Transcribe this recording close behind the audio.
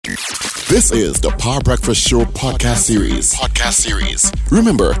This is the Power Breakfast Show podcast series.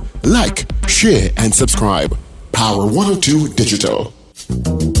 Remember, like, share, and subscribe. Power 102 Digital.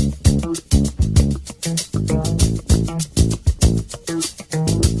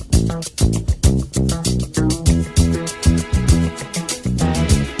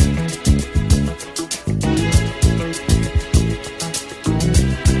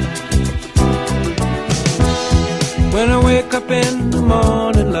 When I wake up in the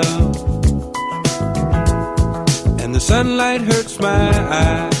morning, love, and the sunlight hurts my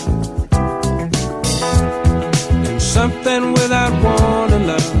eyes, and something without warning,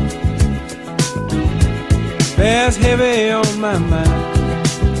 love, bears heavy on my mind.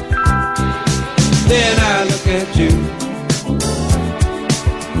 Then I look at you,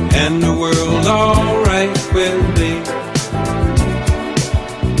 and the world's alright with me.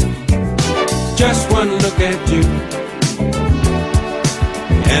 Just one look at you,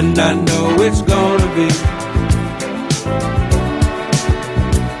 and I know it's gonna be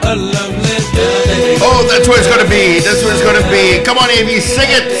a lovely day. Oh, that's what it's gonna be. That's what it's gonna be. Come on, Amy, sing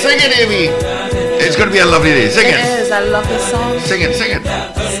it, Amy. It's gonna be a lovely day. Sing it. It is. I love this song. Sing it.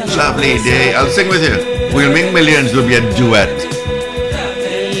 Lovely day. I'll sing with you. We'll make millions. Will be a duet.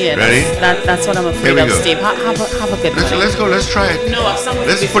 Yeah, ready? That's what I'm afraid of, Steve. Have a good one. Let's go. Let's try it. No, I've sung this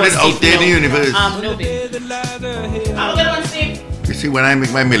Let's before, put it out Steve. there in the universe. No. Have a good one, Steve. You see, when I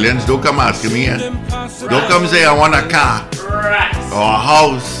make my millions, don't come asking me. Don't come say I want a car Right. or a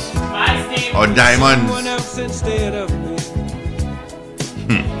house Bye, Steve. or diamonds.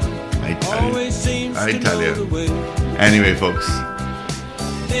 I tell you. Anyway, folks,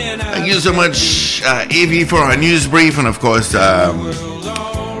 thank you so much, AV, for our news brief, and of course,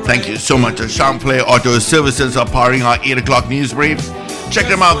 thank you so much to Champlain Auto Services for powering our 8 o'clock news brief. Check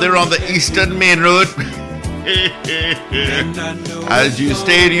them out. They're on the Eastern Main Road. As you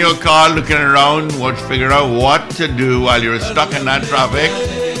stay in your car looking around, figure out what to do while you're stuck in that traffic.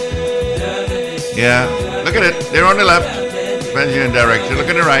 Yeah, look at it. They're on the left. Depends on your direction. Look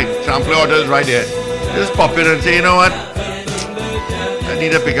at the right. Champlain Auto is right there. Just pop in and say, you know what? I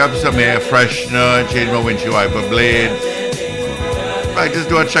need to pick up some air freshener, change my windshield wiper blades. Right, just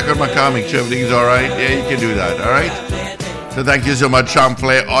do a check on my car, make sure everything's all right. Yeah, you can do that. All right. So thank you so much,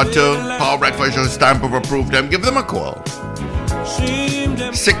 Champlain Auto. Power Breakfast Show stamp of approved them. Give them a call.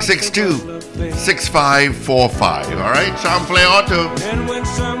 662-6545. All right, Champlain Auto. And when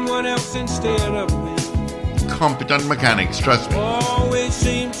someone else instead of me Competent mechanics, trust me. always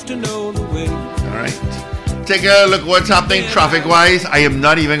seems to know the way. All right. Take a look what's happening traffic-wise. I am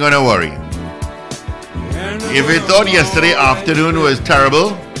not even going to worry. If you thought yesterday afternoon was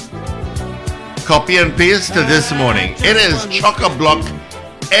terrible, copy and paste to this morning. It is chock-a-block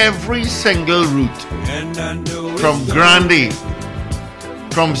every single route. From Grande,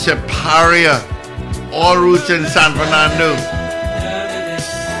 from Separia, all routes in San Fernando.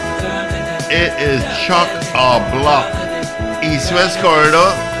 It is chock-a-block. East-West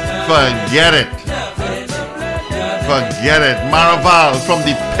corridor, forget it. Forget it. Maraval from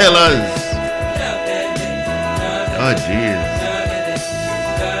the pillars. Oh, jeez.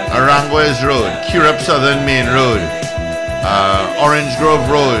 Aranguez Road, Curup Southern Main Road, Orange Grove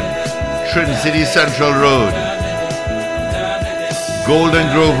Road, Trin City Central Road, Golden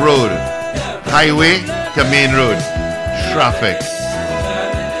Grove Road, Highway to Main Road. Traffic.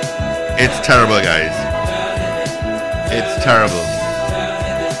 It's terrible, guys. It's terrible.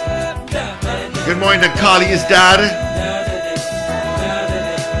 Good morning to Carly's dad.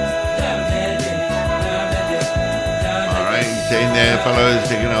 All right, he's saying there, fellows,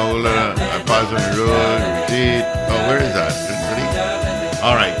 taking a whole lot of pass on the road, receipt. Oh, where is that?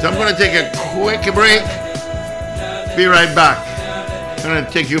 All right, so I'm going to take a quick break. Be right back. I'm going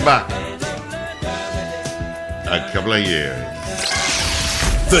to take you back a couple of years.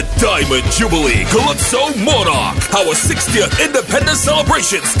 The Diamond Jubilee Calypso Monarch. Our 60th independence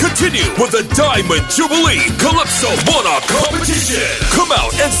celebrations continue with the Diamond Jubilee Calypso Monarch competition. Come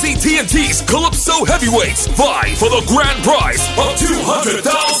out and see TNT's Calypso Heavyweights vie for the grand prize of $200,000.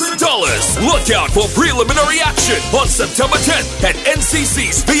 Look out for preliminary action on September 10th at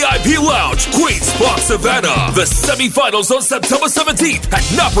NCC's VIP Lounge, Queens Park, Savannah. The semifinals on September 17th at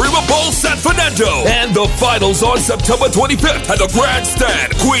Naparima Bowl, San Fernando. And the finals on September 25th at the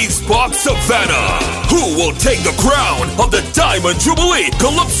Grandstand, Queens Park, Savannah. Who will take the crown of the Diamond Jubilee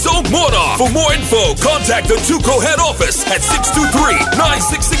Calypso Monarch? For more info, contact the Tuco head office at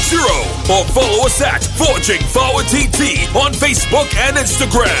 623-9660 or follow us at Forging Forward TT on Facebook and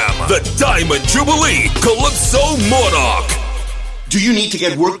Instagram. The Diamond Jubilee Calypso Monarch. Do you need to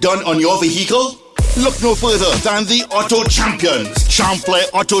get work done on your vehicle? Look no further than the Auto Champions. Champlain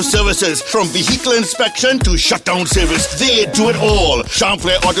Auto Services. From vehicle inspection to shutdown service, they do it all.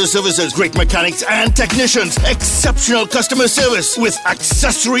 Champlain Auto Services. Great mechanics and technicians. Exceptional customer service with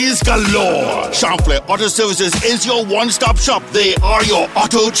accessories galore. Champlain Auto Services is your one-stop shop. They are your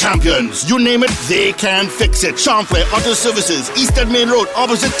Auto Champions. You name it, they can fix it. Champlain Auto Services. Eastern Main Road,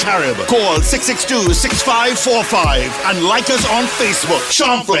 opposite Carib. Call 662-6545 and like us on Facebook.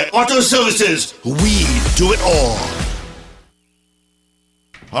 Champlain Auto Services. We do it all.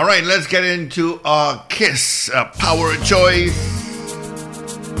 All right, let's get into our KISS Power Choice.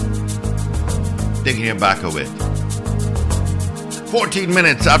 Taking you back a bit. 14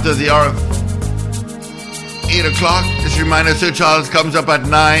 minutes after the hour of 8 o'clock. Just a reminder, Sir Charles comes up at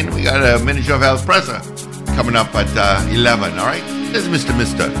 9. We got a Ministry of Health presser coming up at 11. All right, this is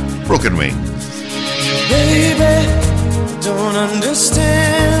Mr. Broken Wings. Baby, don't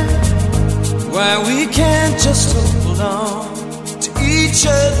understand why we can't just hold on to each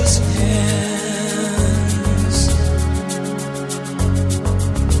other's hands.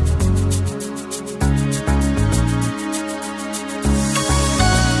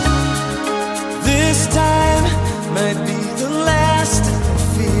 This time might be the last I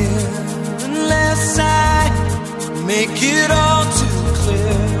fear, unless I make it all too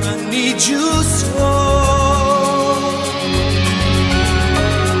clear. I need you so.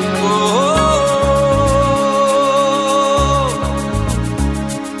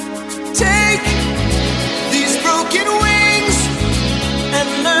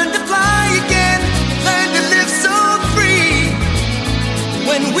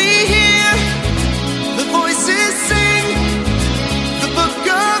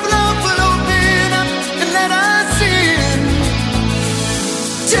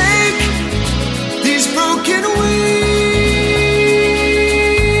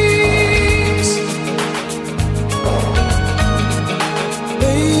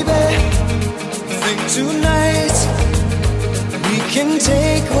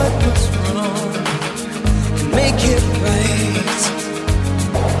 Take what was wrong and make it right.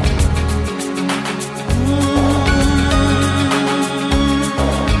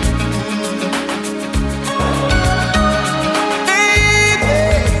 Baby,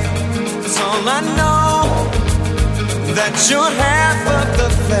 it's all I know, that you're half of the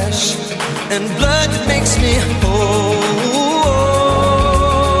flesh and blood that makes me whole.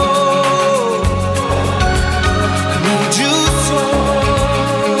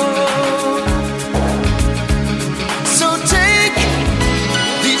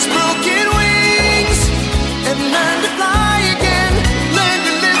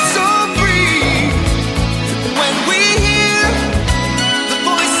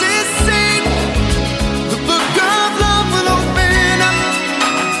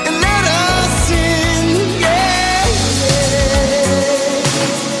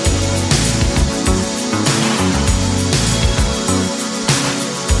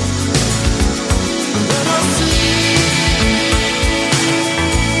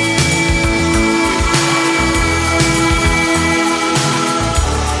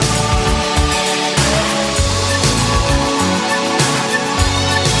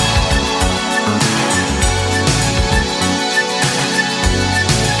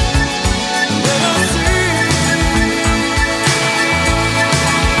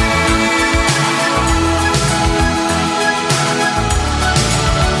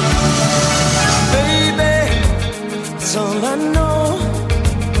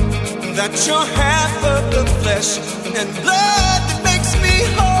 You're half of the flesh and blood that makes me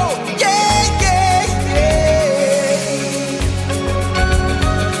whole. Yeah, yeah, yeah.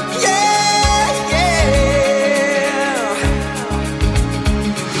 Yeah, yeah.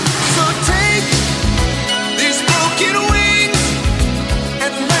 So take these broken wings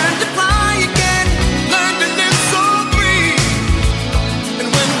and learn to fly again. Learn to live so free. And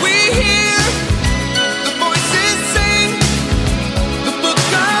when we hear the voices sing, the book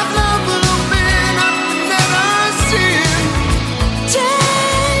of love will open up and let us in. Take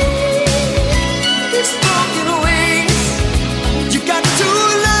these broken wings. You got to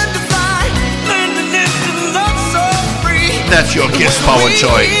learn to fly, learn to live to love so free. That's your KISS Power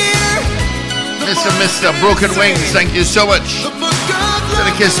Choice. Mr. Broken Wings, thank you so much to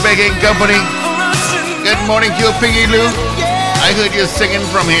the KISS Baking Company. Good morning to you, Piggy Lou. I heard you singing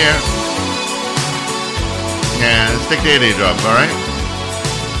from here. Yeah, stick the A drop, alright?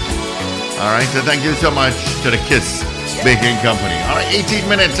 Alright, so thank you so much to the KISS Baking Company. Alright, 18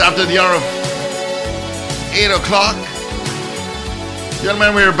 minutes after the hour of 8 o'clock.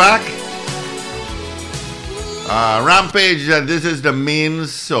 Gentlemen, we're back. Rampage, this is the main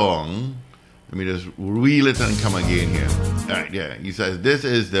song Let me just reel it and come again here. All right, yeah. He says, this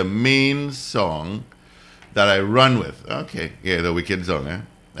is the main song that I run with. Okay, yeah, the wicked song, eh?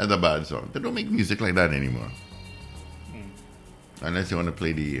 That's a bad song. They don't make music like that anymore. Unless you want to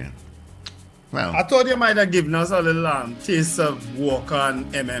play the... well, I thought you might have given us a little taste of Walker and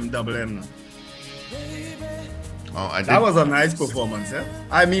MMWM. oh, I did. That was a nice performance, eh?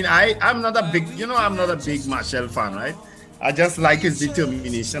 I mean, I'm not a big, I'm not a big Marshall fan, right? I just like his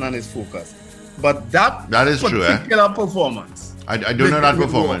determination and his focus. But that is true, eh? particular performance. I don't know that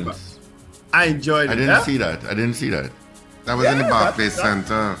performance. Walker, I enjoyed it. I didn't see that. I didn't see that. That was in the Barclays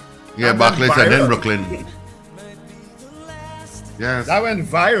Center. Yeah, That Barclays went and then viral. Brooklyn. Yes. That went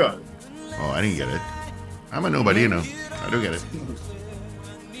viral. Oh, I didn't get it. I'm a nobody, I don't get it.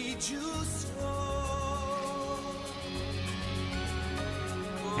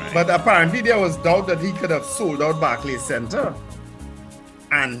 But apparently there was doubt that he could have sold out Barclays Center.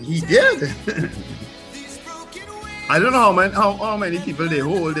 And he did. I don't know how many people they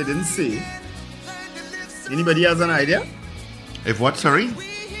hold, they didn't say. Anybody has an idea? If what, sorry?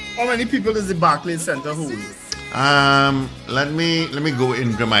 How many people does the Barclays Center hold? Let me go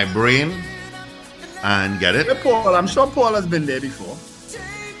into my brain and get it. Hey, Paul, I'm sure Paul has been there before.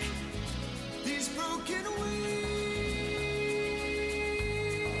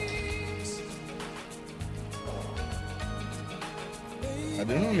 I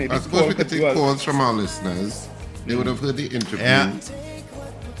don't know, maybe I suppose Paul we could could take do calls from our listeners. They would have heard the interview. Yeah.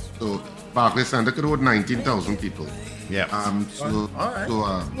 So Barclays Center could hold 19,000 people. Yeah. So, all right.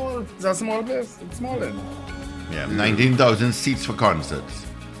 so Small. It's a small place. It's small then. Yeah, 19,000 seats for concerts.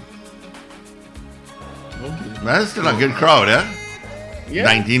 Okay. That's still a good crowd, eh? Yeah.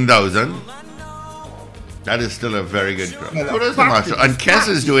 19,000. That is still a very good crowd. Well, So that's the packed master. it. And Kes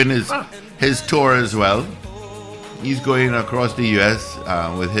is doing his tour as well. He's going across the US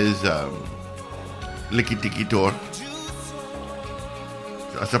with his Licky Tiki tour.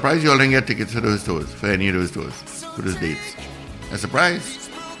 So I'm surprised you all didn't get tickets for those tours, for any of those tours, for those dates. A surprise.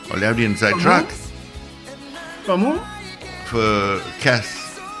 Well, they have the inside track From who? for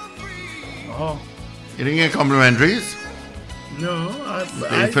Kes. Oh, You didn't get complimentaries? no.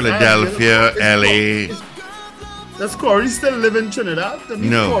 In Philadelphia, LA. Does Corey still live in Trinidad? I mean,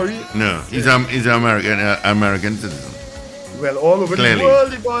 No, Corey, no. He's an American citizen. well, all over Clearly. the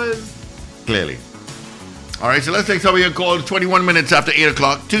world, the boys. Clearly. All right, so let's take some of your calls. 21 minutes after 8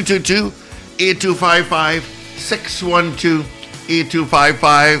 o'clock. 222-8255.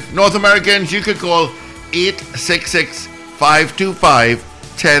 612-8255. North Americans, you could call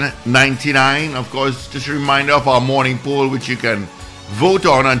 866-525-1099. Of course, just a reminder of our morning poll, which you can vote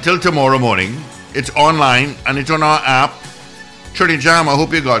on until tomorrow morning. It's online and it's on our app. Trinity Jam, I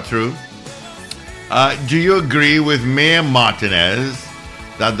hope you got through. Do you agree with Mayor Martinez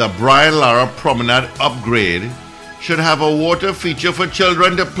that the Brian Lara Promenade upgrade should have a water feature for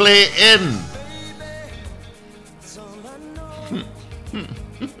children to play in?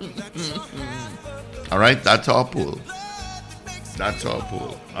 All right, that's our pool. That's our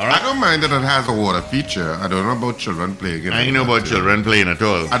pool. All I right. don't mind that it has a water feature. I don't know about children playing in it. I ain't know about children playing at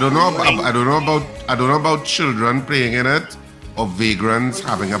all. I don't know about children playing in it or vagrants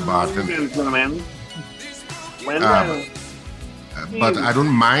having a bath in it. But I don't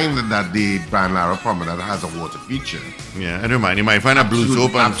mind that the Brian Lara Promenade has a water feature. Yeah, I don't mind. You might find a blue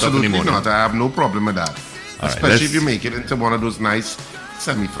soap and stuff in the Absolutely morning. not. I have no problem with that. All right, Especially if let's- you make it into one of those nice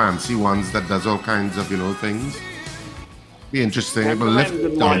semi-fancy ones that does all kinds of, things. Be interesting. It will lift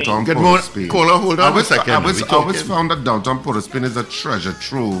downtown Good Port morning. of Spain. Caller, hold on a second. I We always talking. found that downtown Port of Spain is a treasure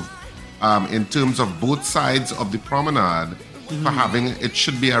trove in terms of both sides of the promenade. For having it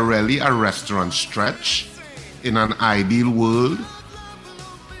should be a restaurant stretch in an ideal world.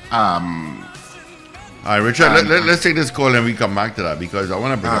 All right, Richard, let's take this call and we come back to that because I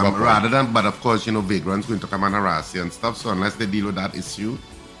want to bring up a point. Rather than, but of course, vagrants going to come and harass you and stuff. So unless they deal with that issue,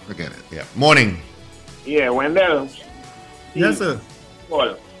 forget it. Yeah. Morning. Yeah, Wendell. Yes, sir.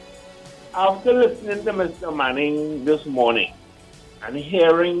 Paul, after listening to Mr. Manning this morning and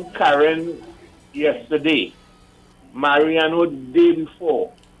hearing Karen yesterday, Mariano the day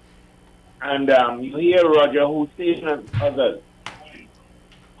before, and you hear Roger Hussein and others,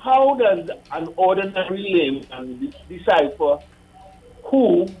 how does an ordinary layman decipher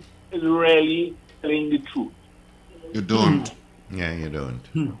who is really telling the truth? You don't. Yeah, you don't.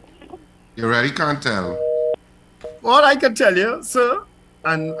 You really can't tell. All I can tell you, sir,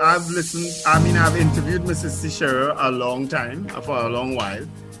 and I've interviewed Mrs. Teixeira a long time, for a long while,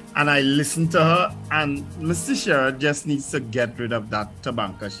 and I listened to her, and Mrs. Teixeira just needs to get rid of that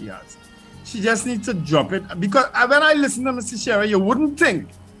tabanka she has. She just needs to drop it, because when I listen to Mrs. Teixeira, you wouldn't think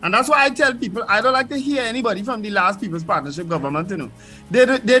And that's why I tell people, I don't like to hear anybody from the last People's Partnership government, you know.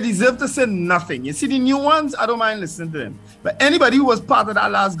 They deserve to say nothing. You see, the new ones, I don't mind listening to them. But anybody who was part of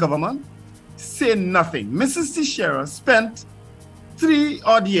that last government, say nothing. Mrs. Teixeira spent 3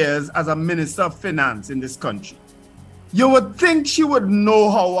 odd years as a Minister of Finance in this country. You would think she would know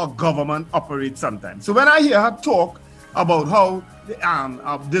how a government operates sometimes. So when I hear her talk about how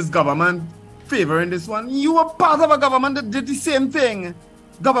this government favoring this one, you were part of a government that did the same thing.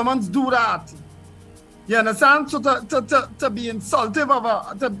 Governments do that. You understand? So to be insultive of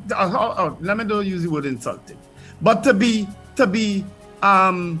let me don't use the word insultive, but to be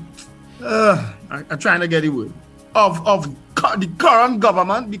I'm trying to get the word of the current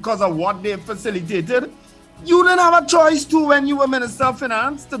government because of what they facilitated. You didn't have a choice to when you were Minister of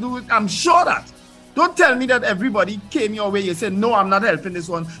Finance to do it. I'm sure that. Don't tell me that everybody came your way. You said, no, I'm not helping this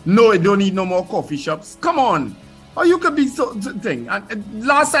one. No, I don't need no more coffee shops. Come on. Or you could be so thing. And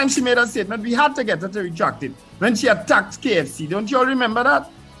last time she made a statement, we had to get her to retract it when she attacked KFC. Don't you all remember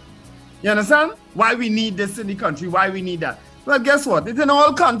that? You understand? Why we need this in the country? Why we need that? Well, guess what? It's in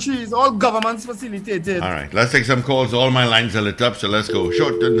all countries, all governments facilitated. All right, let's take some calls. All my lines are lit up, so let's go.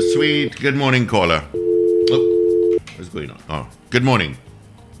 Short and sweet. Good morning, caller. Oh, what's going on? Oh, good morning.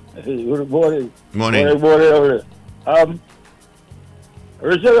 Good morning. Morning. Richard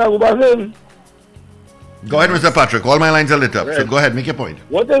Agubasin. Go ahead, Mr. Patrick. All my lines are lit up, so go ahead, make your point.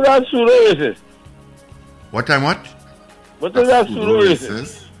 What is that pseudo-racist? What time what? What is that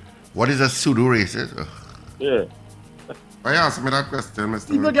pseudo-racist? What is a pseudo-racist? Ugh. Yeah. Why ask me that question,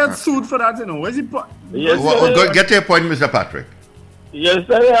 Mr. People get sued for that, you know. Where's the point? Go, get to your point, Mr. Patrick.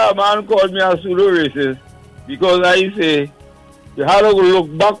 Yesterday, a man called me a pseudo-racist because I say you have to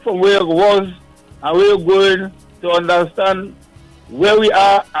look back from where it was and where you're going to understand where we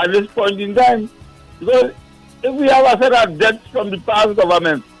are at this point in time. Because if we have a set of debts from the past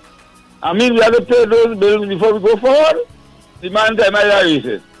government, I mean, we have to pay those bills before we go forward. The man time I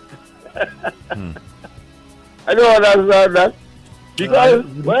racist. I don't understand that. Because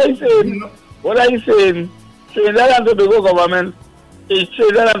what I saying, Trinidad and Tobago government is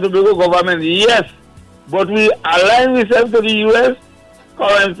Trinidad and Tobago government, yes, but we align ourselves to the US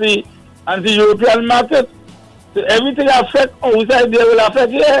currency and the European market. So everything affect outside there will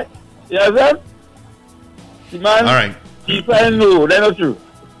affect here. You understand? Man, all right. People know, they're not true.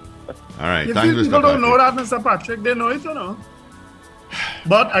 All right, If thank you, people Mr. don't know Patrick. that, Mr. Patrick, they know it, you know.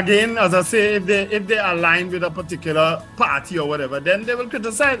 But again, as I say, if they align with a particular party or whatever, then they will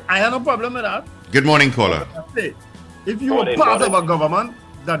criticize. I have no problem with that. Good morning, caller. If you were part of a government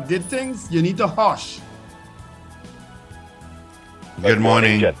that did things, you need to hush. Good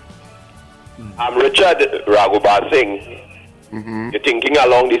morning. I'm Richard Raghubar Singh. You're thinking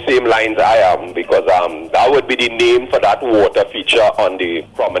along the same lines I am, because that would be the name for that water feature on the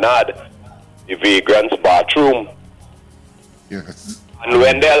promenade, the Vagrant's bathroom. Yes. And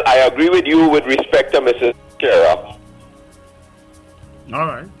Wendell, I agree with you with respect to Mrs. Kira. All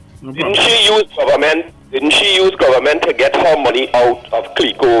right. No Didn't she use government to get her money out of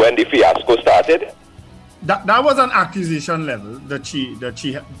Clico when the fiasco started? That was an accusation level that she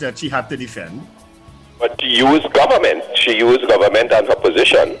had to defend. But she used government. She used government and her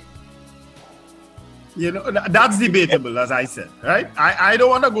position. You know, that's debatable, as I said, right? I don't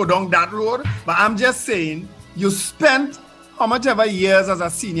want to go down that road, but I'm just saying you spent how much ever years as a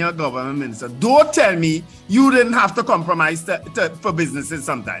senior government minister. Don't tell me you didn't have to compromise for businesses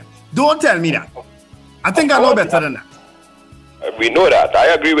sometimes. Don't tell me that. I think I know better than that. We know that. I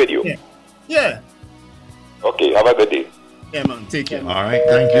agree with you. Yeah. Okay, have a good day. Yeah, man. Take care. All right,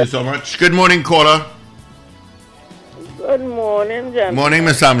 thank you so much. Good morning, caller. Good morning, gentlemen. Morning,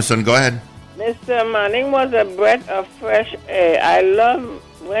 Miss Sampson. Go ahead. Mr. Manning was a breath of fresh air. I love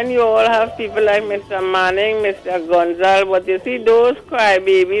when you all have people like Mr. Manning, Mr. Gonzal, but you see those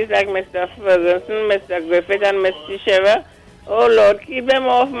crybabies like Mr. Ferguson, Mr. Griffith, and Mr. Shiver. Oh, Lord, keep them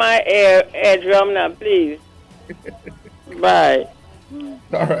off my eardrum now, please. Bye.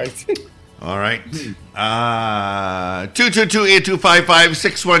 All right. All right.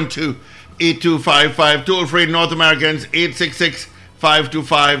 222-8255, 612-8255. Toll free North Americans,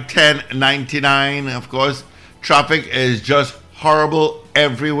 866-525-1099. Of course, traffic is just horrible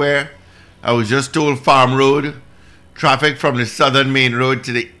everywhere. I was just told Farm Road, traffic from the southern main road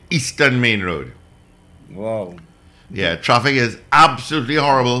to the eastern main road. Wow. Yeah, traffic is absolutely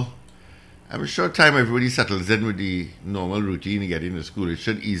horrible. I'm sure time everybody settles in with the normal routine of getting to school, it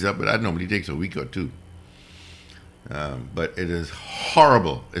should ease up, but that normally takes a week or two. But it is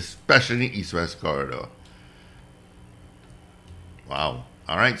horrible, especially in the east-west corridor. Wow.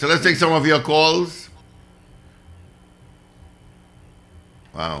 All right, so let's take some of your calls.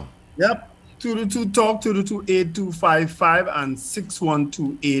 Wow. Yep. 222 talk 222-8255 and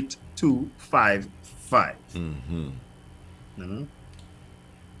 612-8255.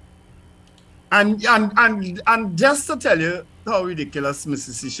 And just to tell you how ridiculous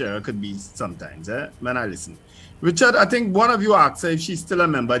Mrs. Shera could be sometimes, when I listen. Richard, I think one of you asked her if she's still a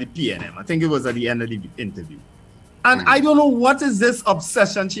member of the PNM. I think it was at the end of the interview. And I don't know what is this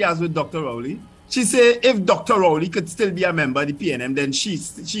obsession she has with Dr. Rowley. She said if Dr. Rowley could still be a member of the PNM, then she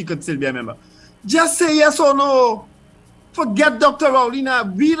could still be a member. Just say yes or no. Forget Dr. Rowley now.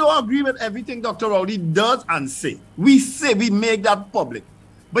 We don't agree with everything Dr. Rowley does and say. We make that public.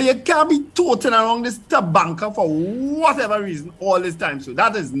 But you can't be toting around this tabanka for whatever reason all this time. So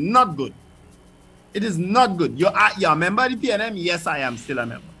that is not good. It is not good. You're a member of the PNM? Yes, I am still a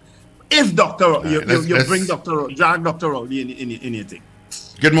member. If Dr. You bring drag Dr. Rowley in your thing.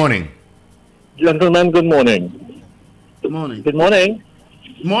 Good morning. Gentlemen, good morning. Good morning. Good morning.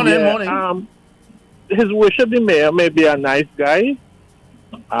 Morning. His worship the mayor may be a nice guy,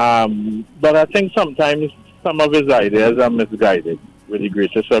 but I think sometimes some of his ideas are misguided, with the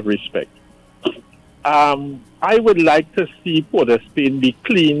greatest of respect. I would like to see Port of Spain be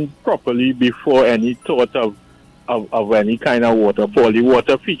cleaned properly before any thought of any kind of waterfall. The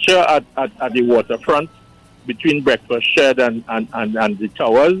water feature at the waterfront between Breakfast Shed and the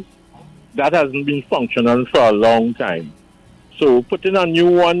towers, that hasn't been functional for a long time. So putting a new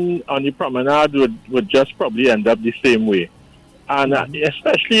one on the promenade would just probably end up the same way. And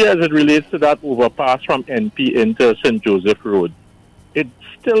especially as it relates to that overpass from NP into St. Joseph Road. It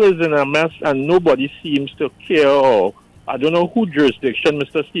still is in a mess and nobody seems to care. Or I don't know who jurisdiction,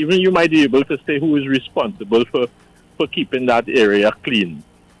 Mr. Stephen, you might be able to say who is responsible for keeping that area clean.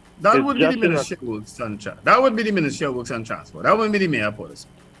 That would be the Ministry of Works and Transport. That would be the Ministry of Works and Transport. That wouldn't be the Mayor of Port of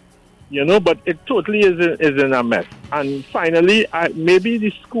Spain. You know, but it totally is in a mess. And finally, maybe the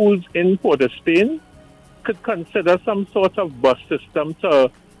schools in Port of Spain could consider some sort of bus system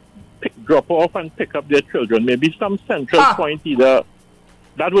to drop off and pick up their children. Maybe some central point either.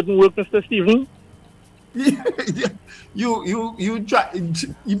 That wouldn't work, Mr. Stephen? You try.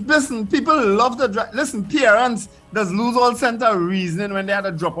 Listen, people love to drive. Listen, parents does lose all sense of reasoning when they had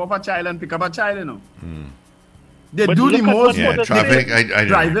to drop off a child and pick up a child, you know. They But do the look at most what traffic. I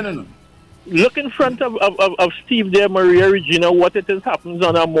driving, you know. Look in front of Steve there, Maria Regina, what it is happens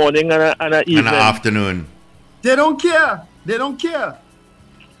on a morning and an evening. In the afternoon. They don't care. They don't care.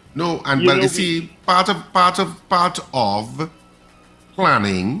 No, and you see, part of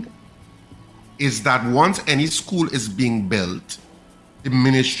planning is that once any school is being built, the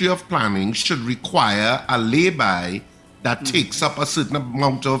Ministry of Planning should require a lay-by that takes up a certain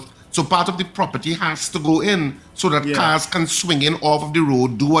amount of. So part of the property has to go in so that cars can swing in off of the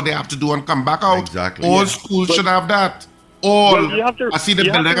road, do what they have to do, and come back out. Exactly. All schools should have that. I see the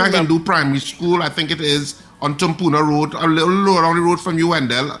building I can do primary school. I think it is on Tumpuna Road, a little lower on the road from you,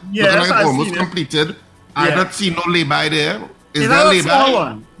 Wendell. Yes, looking like I've almost seen it. completed. I've not seen no lay-by there. Is there There's a a lay-by? small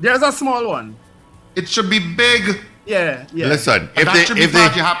one. There's a small one. It should be big. Yeah. Listen, You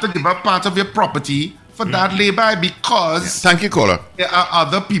have to give up part of your property for that lay-by because thank you, caller. There are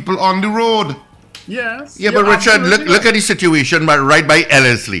other people on the road. Yes. Yeah, but Richard, look at the situation right by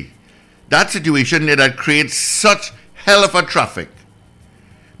Ellerslie. That situation there that creates such hell of a traffic.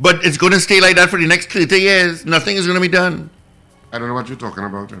 But it's going to stay like that for the next 30 years. Nothing is going to be done. I don't know what you're talking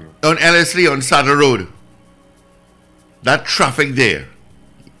about. On Ellerslie, on Saddle Road. That traffic there.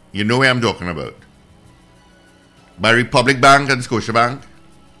 You know where I'm talking about. By Republic Bank and Scotiabank.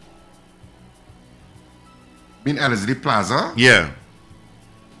 In Ellerslie Plaza? Yeah.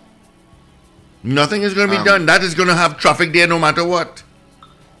 Nothing is going to be done. That is going to have traffic there no matter what.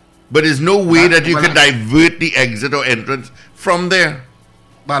 But there's no way that you can divert the exit or entrance from there.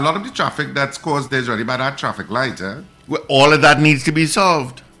 But a lot of the traffic that's caused there is already by that traffic light, Well, all of that needs to be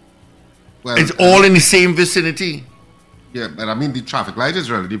solved. Well, it's all in the same vicinity. Yeah, but I mean the traffic light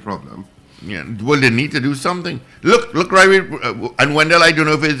is really the problem. Yeah, well, they need to do something. Look right, and Wendell, I don't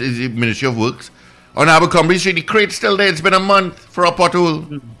know if it's the Ministry of Works. On Abercrombie Street, the crate's still there. It's been a month for a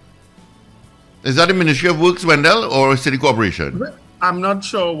pothole. Is that the Ministry of Works, Wendell, or City Corporation? I'm not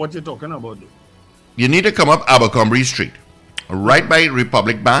sure what you're talking about. You need to come up Abercrombie Street. Right by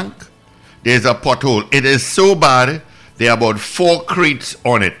Republic Bank, there's a pothole. It is so bad, there are about 4 crates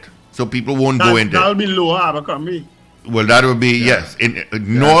on it. So people won't go in there. That'll be lower Abercrombie. Well, that would be,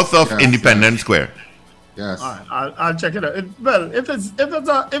 north of Independence Square. Yes. All right, I'll check it out.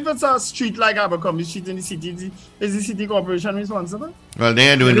 If it's a street like Abercrombie Street in the city, is the City Corporation responsible? Well,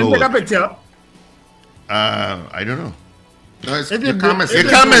 they are doing no Take a work. picture. I don't know. No, You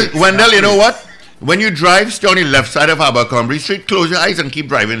can't Wendell, you know what? When you drive, stay on the left side of Abercrombie Street, close your eyes and keep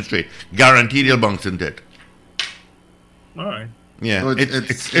driving straight. Guaranteed you'll bounce into it. All right. Yeah. So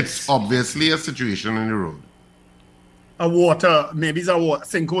it's obviously a situation in the road. A water, maybe it's a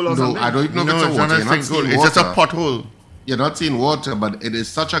sinkhole or something. No, I don't know if it's a it's water. not a You're not sinkhole. seeing It's just a water. pothole. You're not seeing water, but it is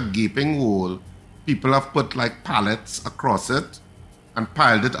such a gaping hole. People have put like pallets across it and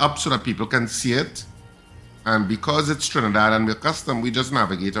piled it up so that people can see it. And because it's Trinidad and we're accustomed, we just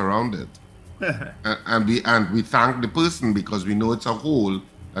navigate around it. and we thank the person because we know it's a hole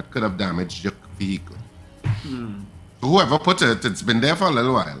that could have damaged your vehicle. So whoever put it, it's been there for a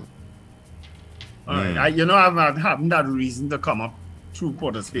little while. All right. I'm not having that reason to come up through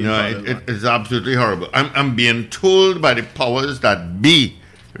Portersfield. No, it's absolutely horrible. I'm being told by the powers that be,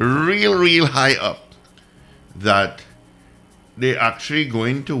 real high up, that they're actually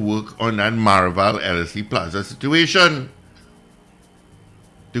going to work on that Marval LSE Plaza situation.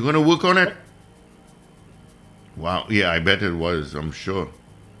 They're going to work on it. Wow. Yeah, I bet it was. I'm sure.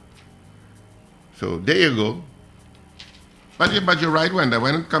 So there you go. But you're right, Wenda.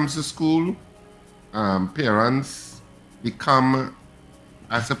 When it comes to school, parents become,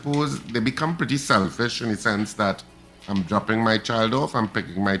 I suppose, they become pretty selfish in the sense that I'm dropping my child off, I'm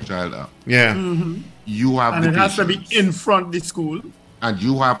picking my child up. Yeah. You have And the it has to patience. be in front of the school. And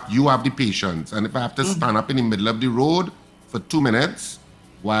you have the patience. And if I have to stand up in the middle of the road for 2 minutes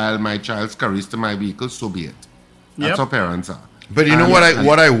while my child scurries to my vehicle, so be it. That's Yep. how parents are. But you know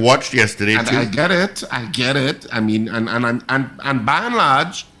what I watched yesterday And too? I get it. I mean, and by and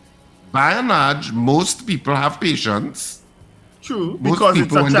large, most people have patience. True. Most Because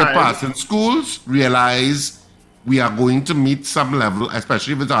people, it's when a they child. pass in schools, realize we are going to meet some level,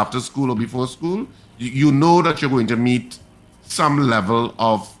 especially if it's after school or before school. You know that you're going to meet some level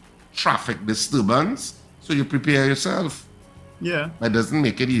of traffic disturbance, so you prepare yourself. Yeah. That doesn't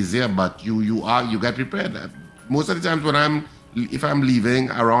make it easier, but you get prepared. Most of the times if I'm leaving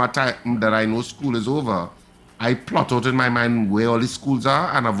around a time that I know school is over, I plot out in my mind where all the schools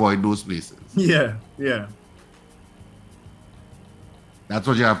are and avoid those places. Yeah. That's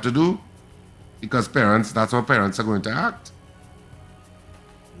what you have to do, because that's how parents are going to act.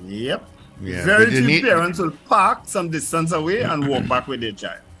 Yep. Yeah, Very but you few parents will park some distance away and walk back with their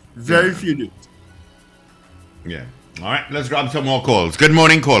child. Very few do it. Yeah. All right, let's grab some more calls. Good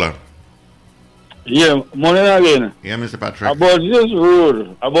morning, caller. Yeah, morning again. Yeah, Mr. Patrick. About this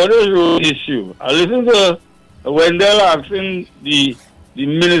road issue. I listened to Wendell asking the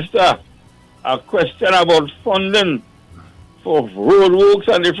minister a question about funding for road works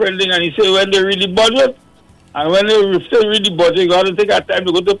and different things, and he said when they read the budget, and when they read the budget, you got to take a time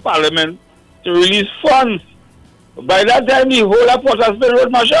to go to Parliament to release funds. By that time, the whole of Portersfield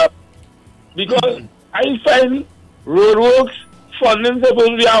road mash up, because I find road works funding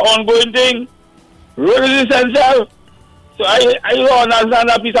supposed to be an ongoing thing. Road is essential. So I don't understand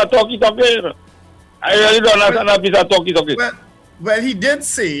that piece of talking. I really don't understand that piece of talking. Well, he did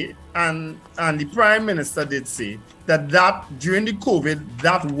say, and the Prime Minister did say, that during the COVID,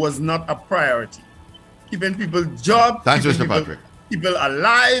 that was not a priority. Keeping people jobs, Thanks, keeping Mr. Patrick. people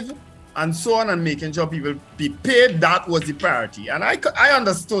alive, and so on, and making sure people be paid, that was the priority. And I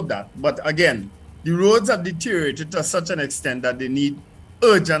understood that. But again, the roads have deteriorated to such an extent that they need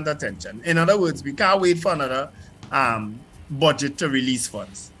urgent attention. In other words, we can't wait for another budget to release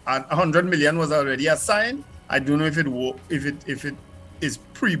funds. And 100 million was already assigned. I don't know if it is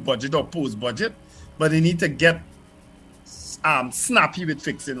pre-budget or post-budget, but they need to get snappy with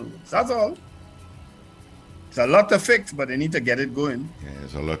fixing roads. That's all. It's a lot to fix, but they need to get it going. Yeah,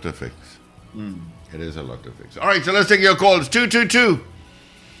 it's a lot to fix. It is a lot to fix. All right, so let's take your calls.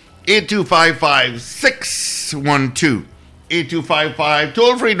 222-8255-612. 8255.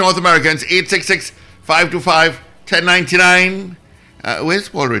 Toll-free North Americans, 866-525-1099. Where's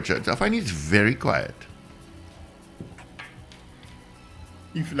Paul Richards? I find he's very quiet.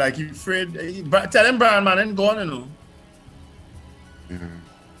 If like you're afraid, tell him Brian Manning gone, you know.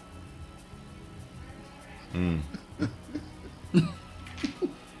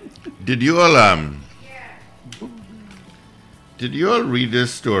 Did you all read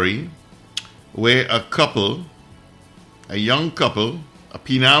this story where a young couple, a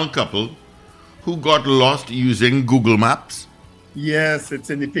penile couple, who got lost using Google Maps Yes, it's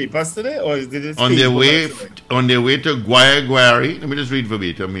in the papers today, or is it on their way to Guayguari? Let me just read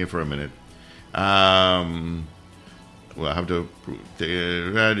verbatim here for a minute. Well, I have to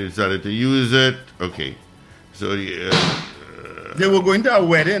decided to use it. Okay, so they were going to a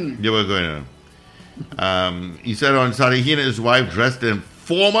wedding. They were going to. He said on Saturday he and his wife dressed in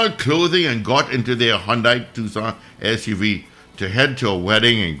formal clothing and got into their Hyundai Tucson SUV to head to a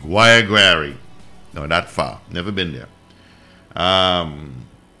wedding in Guayguari. No, that far. Never been there.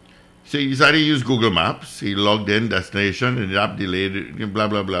 So he decided to use Google Maps. He logged in, destination, and the app delayed, blah,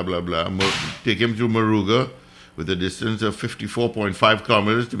 blah, blah, blah, blah. Take him to Moruga with a distance of 54.5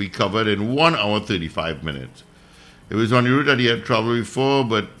 kilometers to be covered in 1 hour 35 minutes. It was on the route that he had traveled before,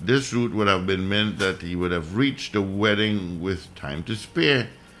 but this route would have been meant that he would have reached the wedding with time to spare.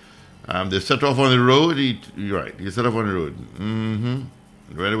 They set off on the road. He set off on the road.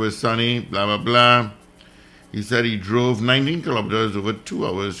 The weather was sunny, blah, blah, blah. He said he drove 19 kilometers over 2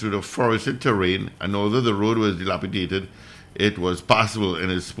 hours through the forested terrain, and although the road was dilapidated, it was passable in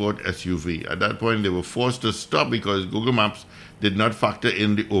his sport SUV. At that point, they were forced to stop because Google Maps did not factor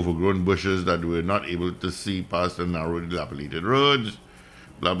in the overgrown bushes that were not able to see past the narrow, dilapidated roads,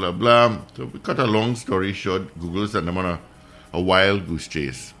 blah, blah, blah. So we cut a long story short, Google sent them on a wild goose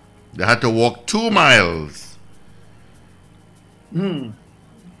chase. They had to walk 2 miles.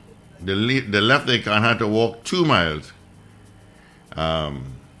 They left their car and had to walk 2 miles.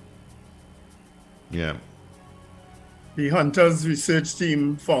 Yeah. The Hunters research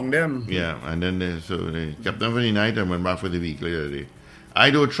team found them. Yeah, and then they kept them for the night and went back for the week later. I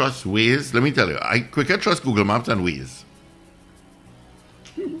don't trust Waze. Let me tell you, I quicker trust Google Maps than Waze.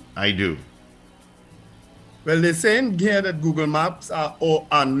 I do. Well, they're saying here that Google Maps are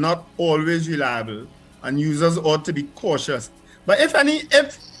not always reliable, and users ought to be cautious. But if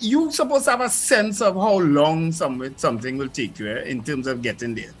you supposed to have a sense of how long something will take you in terms of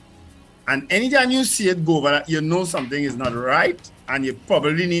getting there, and anytime you see it go over that, you know something is not right, and you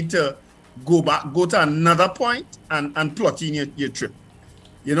probably need to go to another point and plot in your trip.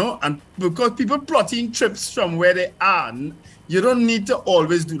 You know, and because people plot in trips from where they are, you don't need to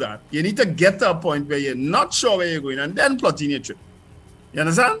always do that. You need to get to a point where you're not sure where you're going and then plot in your trip. You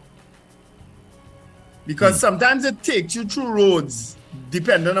understand? Because sometimes it takes you through roads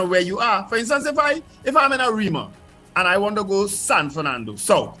depending on where you are. For instance, if I'm in Arima and I want to go San Fernando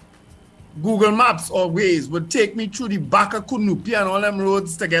south, Google Maps or Waze would take me through the back of Kunupi and all them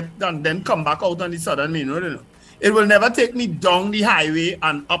roads to get and then come back out on the southern main road. You know? It will never take me down the highway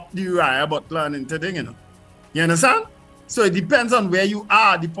and up the Uriah Butler and into thing, you know. You understand? So it depends on where you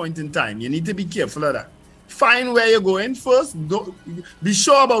are at the point in time. You need to be careful of that. Find where you're going first. Be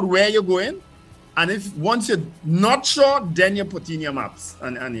sure about where you're going. And if once you're not sure, then you put in your maps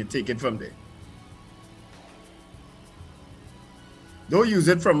and you take it from there. Don't use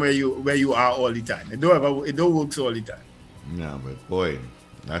it from where you are all the time. It don't work all the time. No, but boy,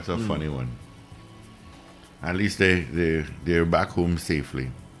 that's a funny one. At least they're back home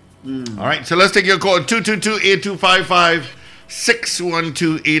safely. All right, so let's take your call. 222-8255,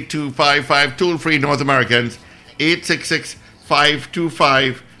 612-8255. Toll free North Americans,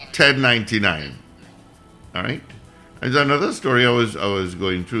 866-525-1099. All right. There's another story I was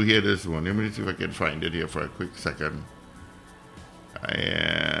going through here this morning. Let me see if I can find it here for a quick second.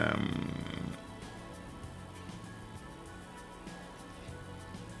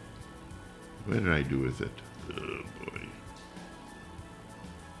 Where did I do with it? Oh, boy.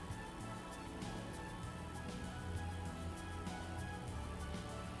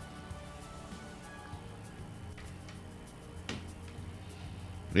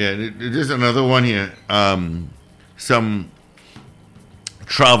 Yeah, there's another one here. Some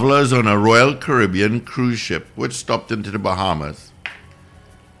travelers on a Royal Caribbean cruise ship, which stopped into the Bahamas,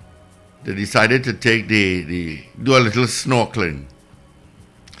 they decided to do a little snorkeling.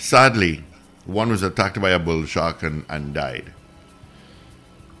 Sadly, one was attacked by a bull shark and died.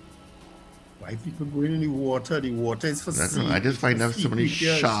 Why people going in the water? The water is for sea. I just find out so many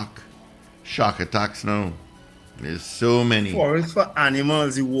shark attacks now. There's so many. Forest for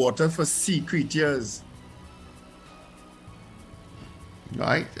animals, the water for sea creatures. No,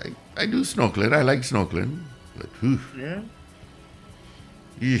 I do snorkeling. I like snorkeling. But yeah.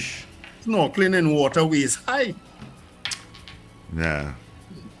 Yeesh. Snorkeling in water waist high. Nah.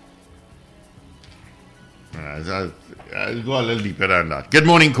 I'll go a little deeper than that. Good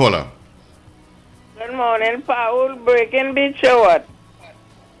morning, caller. Good morning, Paul. Breaking beach or what?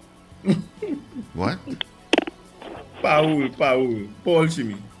 What? Paul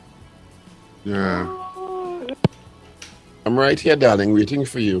Jimmy. Yeah. I'm right here, darling, waiting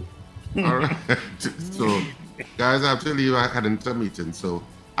for you. All right. So, guys, I have to leave. I had a meeting. So,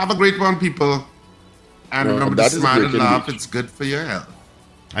 have a great one, people. And remember to smile and laugh. It's good for your health.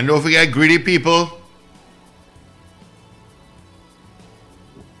 And don't forget, greedy people.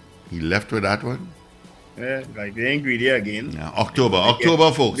 He left with that one? Yeah, like they ain't greedy again. Yeah, October,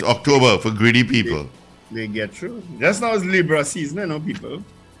 folks. October for greedy people. They get through. Just now is Libra season, you know, people.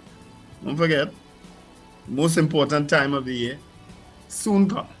 Don't forget. Most important time of the year. Soon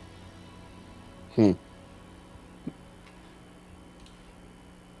come. Yeah.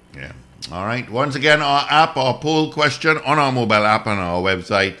 All right. Once again, our app, our poll question on our mobile app and our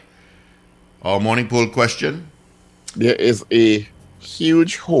website. Our morning poll question. There is a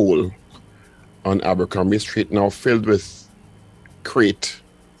huge hole on Abercrombie Street now filled with crate.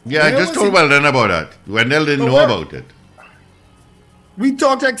 Yeah, I just told Weldon about that. Wendell didn't know about it. We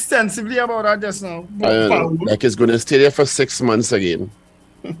talked extensively about that just now. Like it's going to stay there for 6 months again.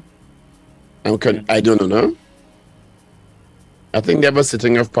 I don't know. I think they have a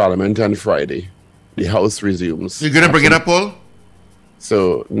sitting of Parliament on Friday. The House resumes. You're going to bring it up, Paul?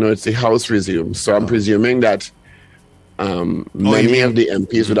 So, no, it's the House resumes. So I'm presuming that many of the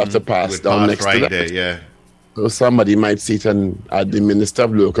MPs would have to pass down next to that. There, yeah. So somebody might sit at the Minister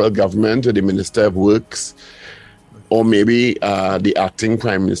of Local Government or the Minister of Works, or maybe the acting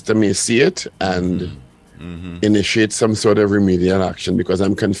Prime Minister may see it and initiate some sort of remedial action, because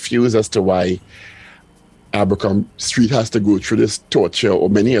I'm confused as to why Abercrombie Street has to go through this torture, or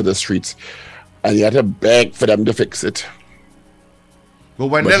many other streets, and you have to beg for them to fix it. But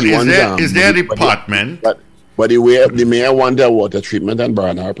Wendell, is there a department? But the mayor wants a water treatment and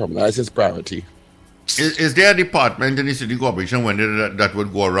Barnard problem. That's his priority. Is there a department in the city corporation that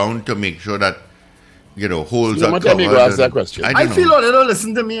would go around to make sure that, holes are covered? Ask that question. I feel like they don't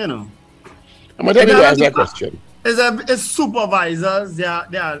listen to me, I'm going to ask that question. It's supervisors, there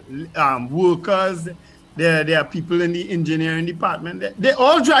are workers, there are people in the engineering department. They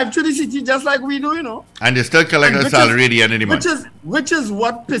all drive to the city just like we do, And they still collect a salary at the end of the month. Which is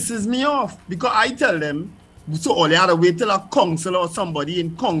what pisses me off, because I tell them, so all they had to wait till a council or somebody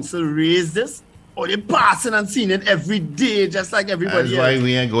in council raise this, or they're passing and seeing it every day just like everybody That's why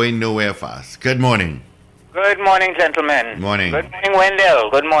we ain't going nowhere fast. Good morning. Good morning, gentlemen. Morning. Good morning, Wendell.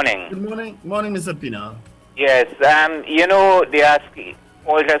 Good morning. Good morning. Morning, Mr. Pina. Yes,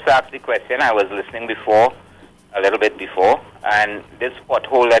 Paul just asked the question. I was listening before, a little bit before, and this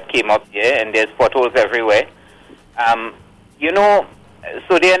pothole that came up here, and there's potholes everywhere. So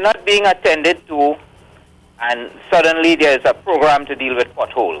they are not being attended to, and suddenly there's a program to deal with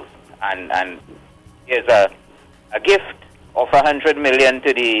potholes, and there's a gift of 100 million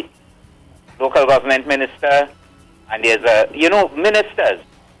to the local government minister, and there's ministers.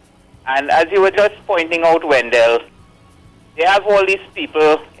 And as you were just pointing out, Wendell, they have all these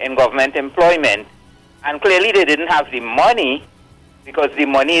people in government employment, and clearly they didn't have the money, because the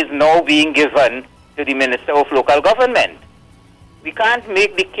money is now being given to the Minister of Local Government. We can't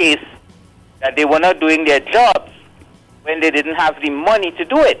make the case that they were not doing their jobs when they didn't have the money to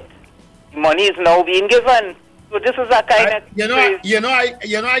do it. The money is now being given. So this is a kind of...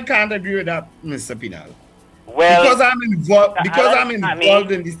 I can't agree with that, Mr. Pinal. Well, because I'm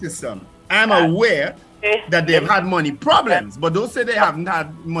involved in the system, I'm aware that they've had money problems, but those say they haven't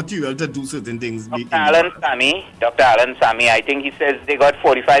had material to do certain things. Dr. Alan Sami, I think he says they got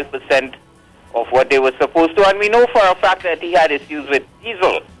 45% of what they were supposed to, and we know for a fact that he had issues with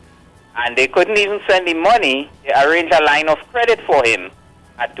diesel, and they couldn't even send him money. They arranged a line of credit for him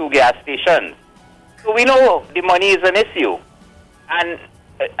at 2 gas stations. So we know the money is an issue. And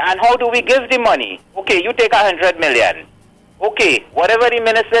how do we give the money? Okay, you take 100 million. Okay, whatever the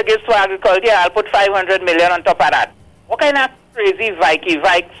minister gives to agriculture, I'll put 500 million on top of that. What kind of crazy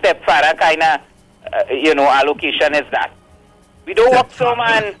Vike stepfather kind of, allocation is that? We don't work so,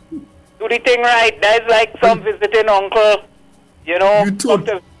 man. Do the thing right. That is like some visiting uncle,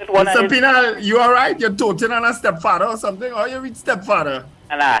 Mr. Pinal, you all right? You're toting on a stepfather or something? Or you read stepfather?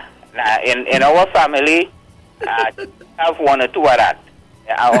 Nah. In our family, have one or two of that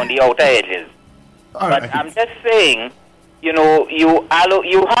on the outer edges. But I'm just saying, you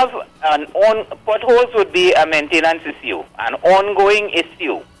have potholes would be a maintenance issue, an ongoing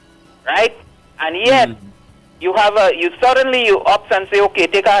issue, right? And yet, you opt and say, okay,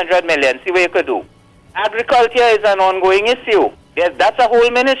 take 100 million, see what you could do. Agriculture is an ongoing issue. That's a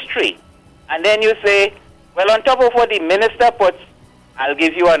whole ministry. And then you say, well, on top of what the minister puts, I'll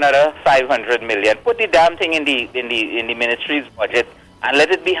give you another 500 million. Put the damn thing in the ministry's budget and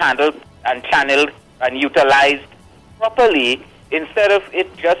let it be handled and channeled and utilized properly, instead of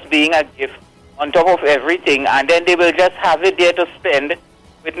it just being a gift on top of everything, and then they will just have it there to spend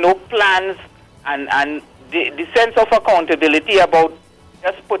with no plans and the sense of accountability about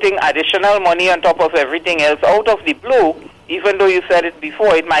just putting additional money on top of everything else out of the blue. Even though you said it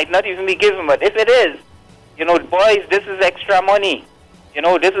before, it might not even be given, but if it is, boys, this is extra money.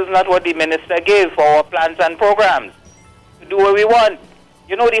 This is not what the minister gave for our plans and programs to do what we want.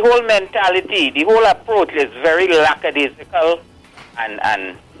 The whole mentality, the whole approach is very lackadaisical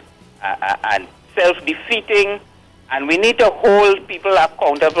and self-defeating, and we need to hold people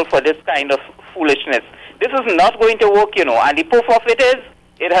accountable for this kind of foolishness. This is not going to work, and the proof of it is,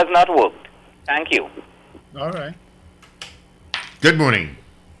 it has not worked. Thank you. All right. Good morning.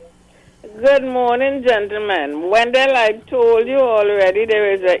 Good morning, gentlemen. Wendell, I told you already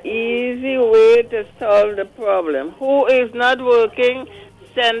there is an easy way to solve the problem. Who is not working,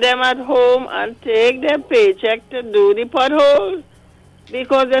 send them at home and take their paycheck to do the potholes.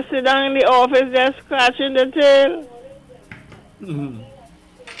 Because they sit down in the office, they're scratching the tail. Mm-hmm.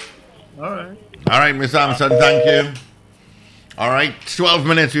 All right. All right, Miss Sampson, thank you. All right, 12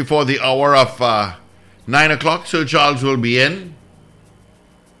 minutes before the hour of 9 o'clock, Sir Charles will be in.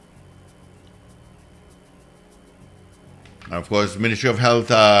 And of course, Ministry of Health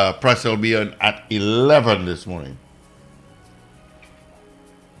press will be on at 11 this morning.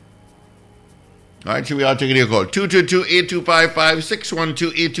 All right, so we are taking your call. 222-8255,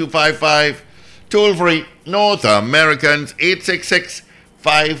 612-8255. Toll free, North Americans,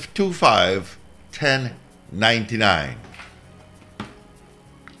 866-525-1099.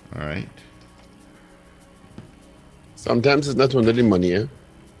 All right. Sometimes it's not only the money, eh?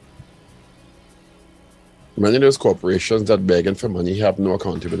 Many of those corporations that begging for money have no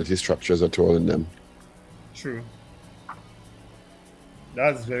accountability structures at all in them. True.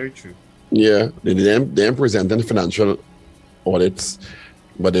 That's very true. Yeah, they're presenting financial audits,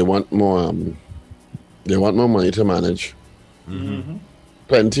 but they want more. They want more money to manage. Mm-hmm.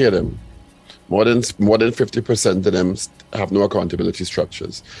 Plenty of them. More than 50% of them have no accountability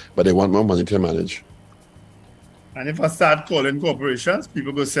structures, but they want more money to manage. And if I start calling corporations,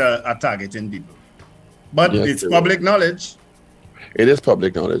 people go say are targeting people. But Yes, it's they public will. knowledge. It is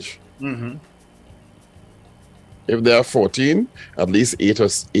public knowledge. Mm-hmm. If there are 14, at least eight of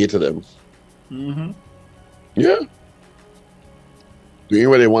them. Mm-hmm. Yeah. Doing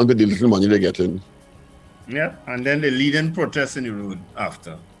what they want with the little money they get in. Yeah, and then they lead in protests in the road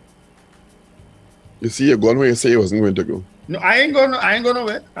after. You see, you're going where you say you wasn't going to go. No, I ain't going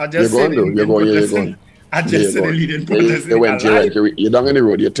nowhere. I You're just going said though. You're going. Yeah, you're going. I just said they lead in protests. You went. You're down in the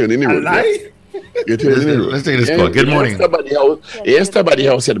road. You're turning the road. lie? You're turning the road. Let's take this call. Good morning. Somebody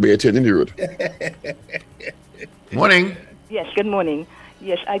else said, but you're turning the road. Morning. Yes, good morning.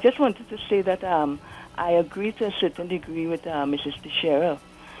 Yes, I just wanted to say that I agree to a certain degree with Mrs. Teixeira.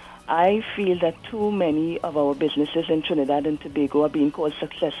 I feel that too many of our businesses in Trinidad and Tobago are being called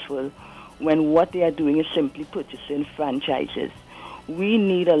successful when what they are doing is simply purchasing franchises. We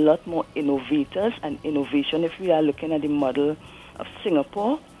need a lot more innovators and innovation if we are looking at the model of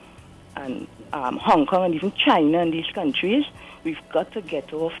Singapore and Hong Kong and even China and these countries. We've got to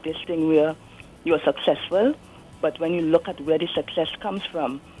get off this thing where you're successful, but when you look at where the success comes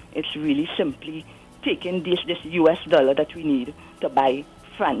from, it's really simply taking this US dollar that we need to buy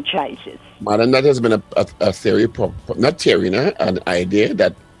franchises. Madam, that has been a theory, not theory, no? An idea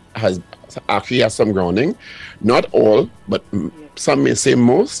that has some grounding. Not all, but some may say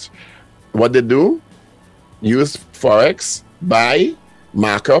most. What they do, use Forex, buy,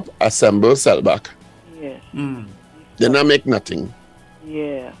 mark up, assemble, sell back. Yes. They not make nothing.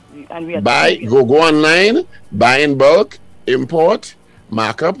 Yeah. And we are Buy, go online, buy in bulk, import,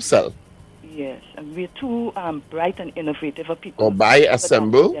 mark up, sell. Yes, and we're too bright and innovative for people. Or buy,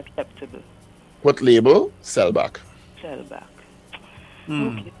 assemble, acceptable. put label, sell back. Sell back.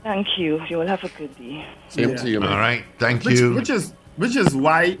 Okay, thank you. You will have a good day. Same to you, man. All right, thank you. Which is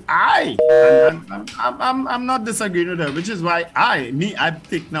why I'm not disagreeing with her. Which is why I've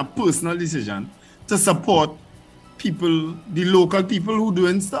taken a personal decision to support people, the local people who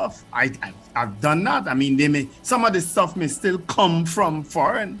doing stuff. I've done that. I mean, some of the stuff may still come from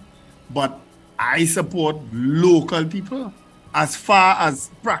foreign, but I support local people as far as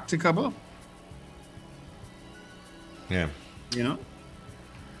practicable. Yeah. You know?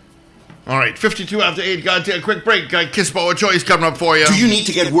 All right, 52 after 8. Got to take a quick break. Got Kiss Power Choice coming up for you. Do you need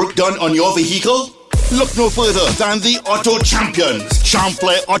to get work done on your vehicle? Look no further than the Auto Champions.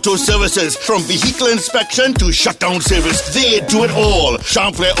 Champlain Auto Services. From vehicle inspection to shutdown service, they do it all.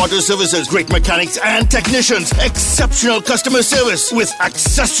 Champlain Auto Services. Great mechanics and technicians. Exceptional customer service with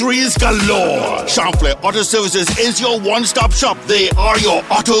accessories galore. Champlain Auto Services is your one-stop shop. They are your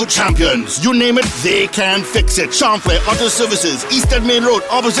Auto Champions. You name it, they can fix it. Champlain Auto Services. Eastern Main Road,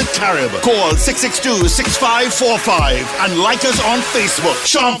 opposite Carib. Call 662-6545 and like us on Facebook.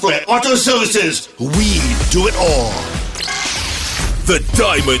 Champlain Auto Services. We do it all. The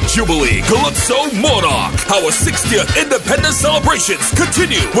Diamond Jubilee Calypso Monarch. Our 60th independence celebrations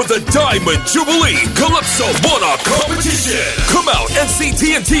continue with the Diamond Jubilee Calypso Monarch competition. Come out and see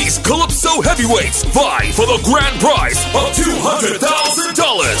TNT's Calypso Heavyweights vie for the grand prize of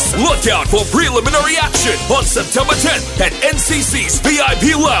 $200,000. Look out for preliminary action on September 10th at NCC's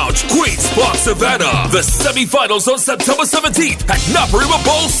VIP Lounge, Queens Park, Savannah. The semifinals on September 17th at Naparima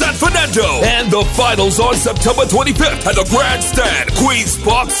Bowl, San Fernando. And the finals on September 25th at the Grandstand, Queens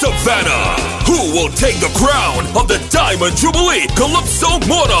Park, Savannah. Who will take the crown of the Diamond Jubilee Calypso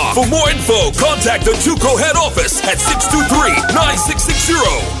Monarch? For more info, contact the Tuco head office at 623-9660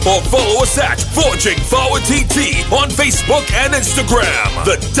 or follow us at Forging Forward TT on Facebook and Instagram.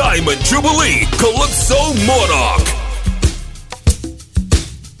 The Diamond Jubilee Calypso Monarch.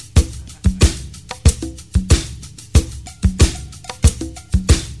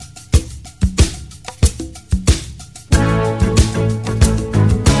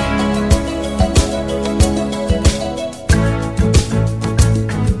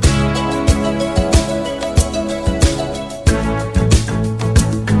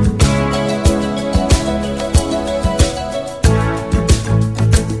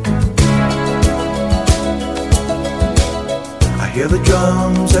 Hear the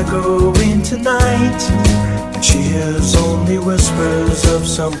drums echoing tonight, and she hears only whispers of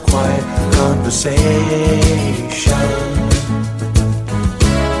some quiet conversation.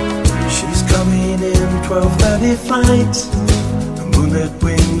 She's coming in 12:30 flight. The moonlit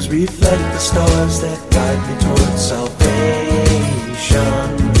wings reflect the stars that guide me towards salvation.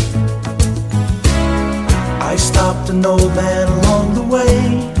 I stopped an old man along the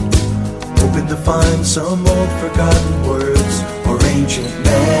way, hoping to find some old forgotten words or ancient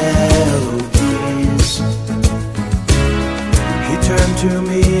melodies. He turned to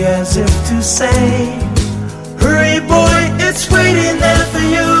me as if to say, hurry boy, it's waiting there for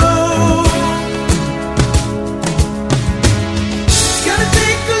you. It's gonna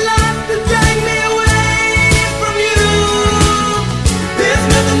take a lot to drag me away from you. There's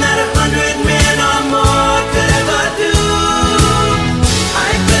nothing that 100 men or more could ever do. I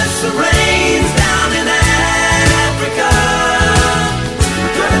bless the rains down in Africa.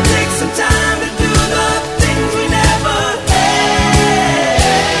 We're gonna take some time to do the things we never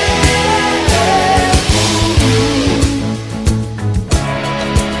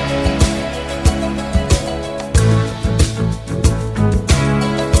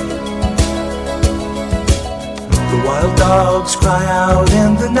The wild dogs cry out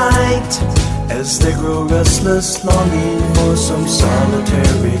in the night as they grow restless, longing for some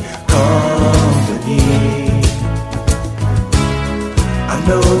solitary company. I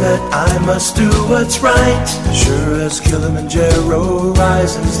know that I must do what's right, sure as Kilimanjaro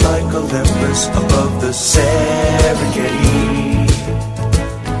rises like Olympus above the Serengeti.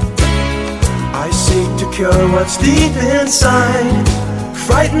 I seek to cure what's deep inside,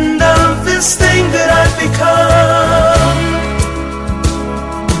 frightened of this thing that I've become.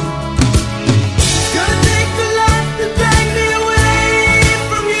 It's gonna take a lot to drag me away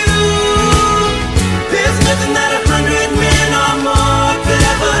from you. There's nothing that 100 men or more could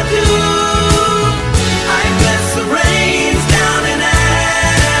ever do. I bless the rains down in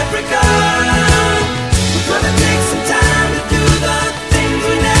Africa. We're gonna take some time to do the things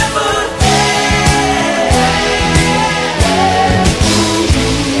we never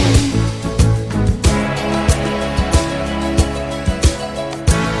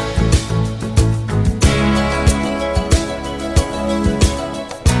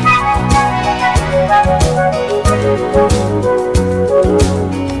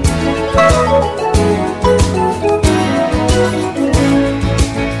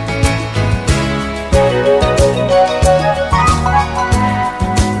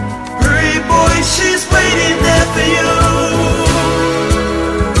Hurry boy, she's waiting there for you.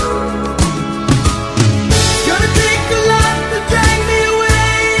 It's gonna take a lot to drag me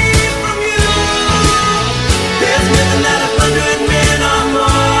away from you. There's nothing that 100 men or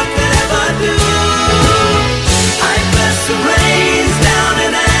more could ever do. I bless the rains down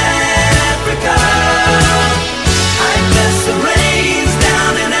in Africa. I bless the rains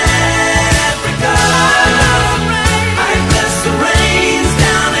down in Africa. I bless the rains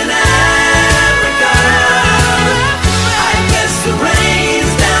down in Africa. I bless the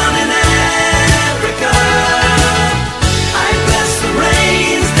rains down in Africa. I bless the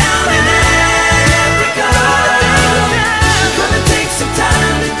rains down in Africa. We're gonna take some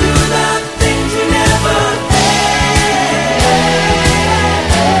time to do the things we never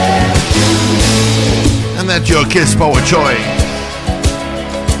And that's your Kiss Power Choice.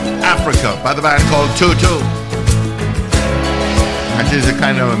 Africa by the band called Tutu. Actually, it's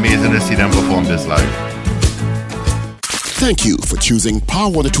kind of amazing to see them perform this live. Thank you for choosing Power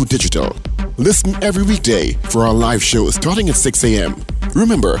 102 Digital. Listen every weekday for our live show starting at 6 a.m.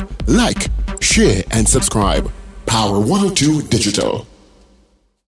 Remember, like, share, and subscribe. Power 102 Digital.